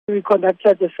We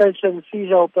conducted a search and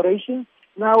seizure operation.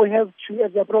 Now we have to,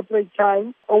 at the appropriate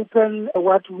time, open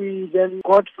what we then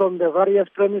got from the various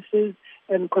premises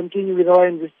and continue with our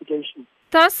investigation.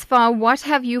 Thus far, what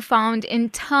have you found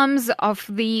in terms of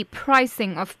the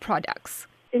pricing of products?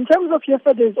 In terms of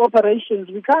yesterday's operations,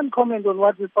 we can't comment on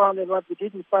what we found and what we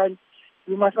didn't find.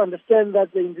 We must understand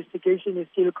that the investigation is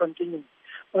still continuing.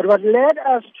 But what led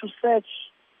us to search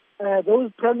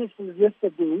those premises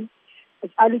yesterday is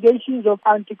allegations of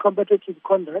anti-competitive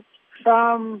conduct.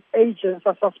 Some agents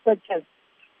are suspected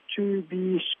to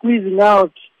be squeezing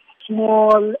out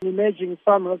small emerging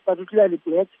farmers, particularly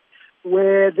black,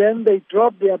 where then they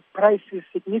drop their prices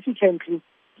significantly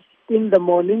in the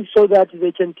morning so that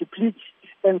they can deplete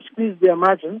and squeeze their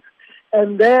margins,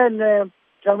 and then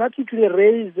dramatically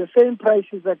raise the same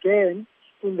prices again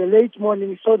in the late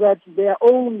morning so that their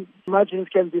own margins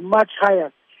can be much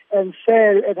higher and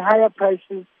sell at higher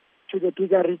prices to the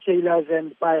bigger retailers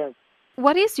and buyers.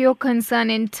 What is your concern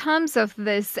in terms of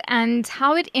this and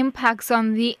how it impacts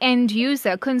on the end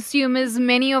user, consumers,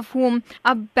 many of whom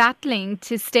are battling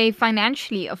to stay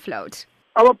financially afloat?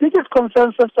 Our biggest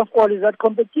concern, first of all, is that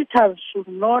competitors should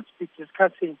not be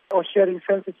discussing or sharing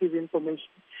sensitive information.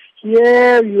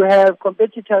 Here you have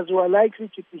competitors who are likely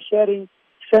to be sharing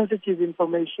sensitive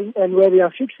information and where they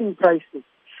are fixing prices.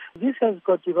 This has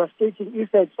got devastating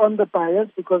effects on the buyers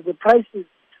because the prices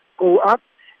go up.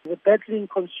 The battling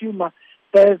consumer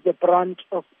bears the brunt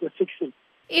of the fixing.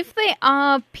 If there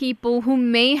are people who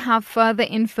may have further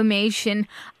information,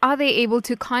 are they able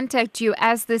to contact you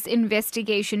as this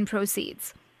investigation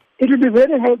proceeds? It will be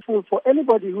very helpful for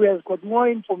anybody who has got more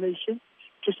information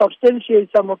to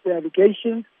substantiate some of the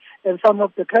allegations and some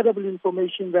of the credible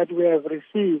information that we have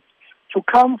received to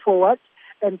come forward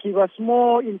and give us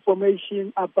more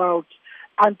information about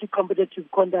anti-competitive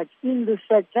conduct in this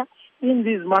sector, in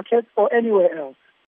these markets, or anywhere else.